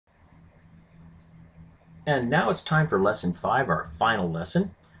And now it's time for Lesson 5, our final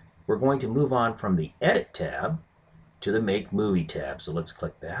lesson. We're going to move on from the Edit tab to the Make Movie tab. So let's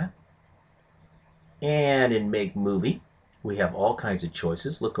click that. And in Make Movie, we have all kinds of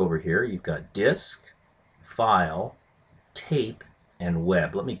choices. Look over here. You've got Disk, File, Tape, and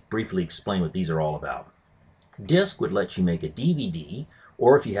Web. Let me briefly explain what these are all about. Disk would let you make a DVD,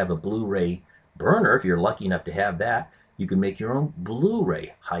 or if you have a Blu-ray burner, if you're lucky enough to have that, you can make your own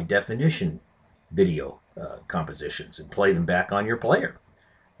Blu-ray high-definition video compositions and play them back on your player.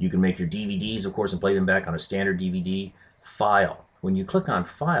 You can make your DVDs, of course, and play them back on a standard DVD. File. When you click on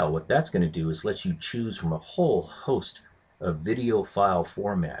File, what that's going to do is let you choose from a whole host of video file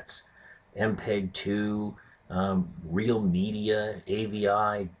formats. MPEG-2, Real Media,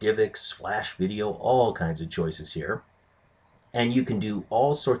 AVI, DivX, Flash Video, all kinds of choices here. And you can do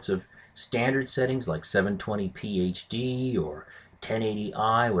all sorts of standard settings like 720p HD or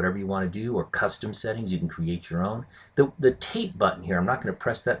 1080i, whatever you want to do, or custom settings. You can create your own. The tape button here, I'm not going to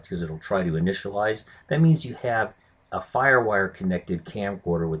press that because it'll try to initialize. That means you have a FireWire connected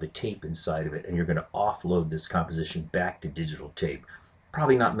camcorder with a tape inside of it, and you're going to offload this composition back to digital tape.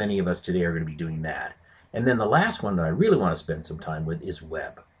 Probably not many of us today are going to be doing that. And then the last one that I really want to spend some time with is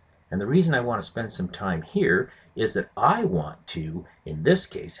web. And the reason I want to spend some time here is that I want to, in this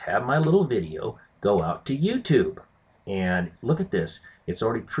case, have my little video go out to YouTube. And look at this. It's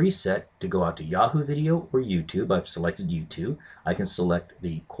already preset to go out to Yahoo Video or YouTube. I've selected YouTube. I can select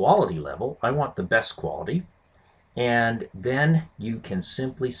the quality level. I want the best quality. And then you can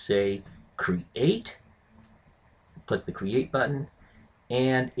simply say create, click the create button,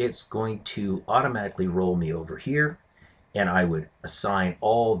 and it's going to automatically roll me over here. And I would assign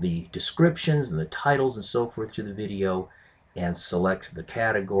all the descriptions and the titles and so forth to the video and select the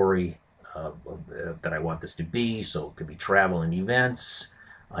category that I want this to be. So it could be travel and events.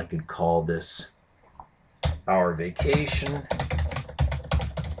 I could call this Our Vacation.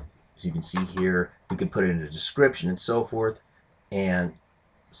 As you can see here, we can put it in a description and so forth, and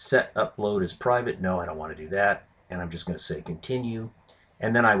set upload as private. No, I don't want to do that. And I'm just going to say continue.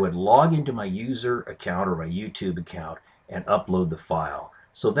 And then I would log into my user account or my YouTube account and upload the file.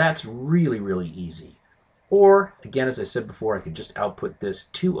 So that's really, really easy. Or, again, as I said before, I could just output this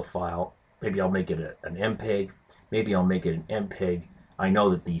to a file. Maybe I'll make it an MPEG. Maybe I'll make it an MPEG. I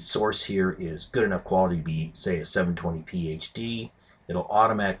know that the source here is good enough quality to be, say, a 720p HD. It'll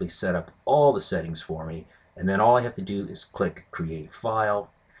automatically set up all the settings for me. And then all I have to do is click Create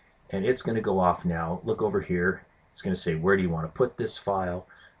File. And it's going to go off now. Look over here. It's going to say, where do you want to put this file?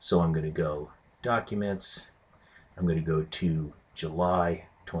 So I'm going to go Documents. I'm going to go to July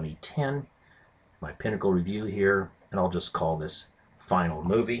 2010, my Pinnacle review here, and I'll just call this Final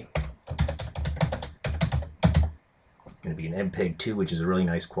Movie. Going to be an MPEG-2, which is a really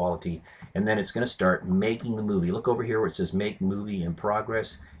nice quality. And then it's going to start making the movie. Look over here where it says Make Movie in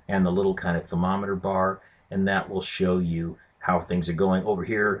Progress and the little kind of thermometer bar, and that will show you how things are going. Over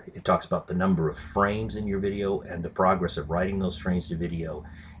here, it talks about the number of frames in your video and the progress of writing those frames to video.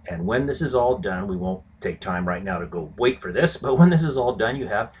 And when this is all done, we won't take time right now to go wait for this, but when this is all done, you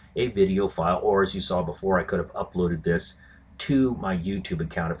have a video file, or as you saw before, I could have uploaded this to my YouTube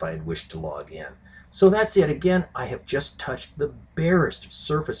account if I had wished to log in. So that's it. Again, I have just touched the barest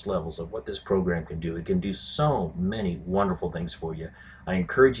surface levels of what this program can do. It can do so many wonderful things for you. I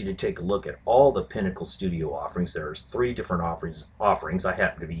encourage you to take a look at all the Pinnacle Studio offerings. There's 3 different offerings. I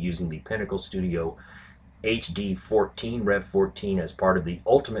happen to be using the Pinnacle Studio HD 14, Rev 14, as part of the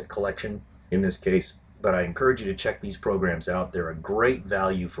Ultimate Collection in this case. But I encourage you to check these programs out. They're a great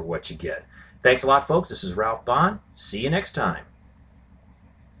value for what you get. Thanks a lot, folks. This is Ralph Bond. See you next time.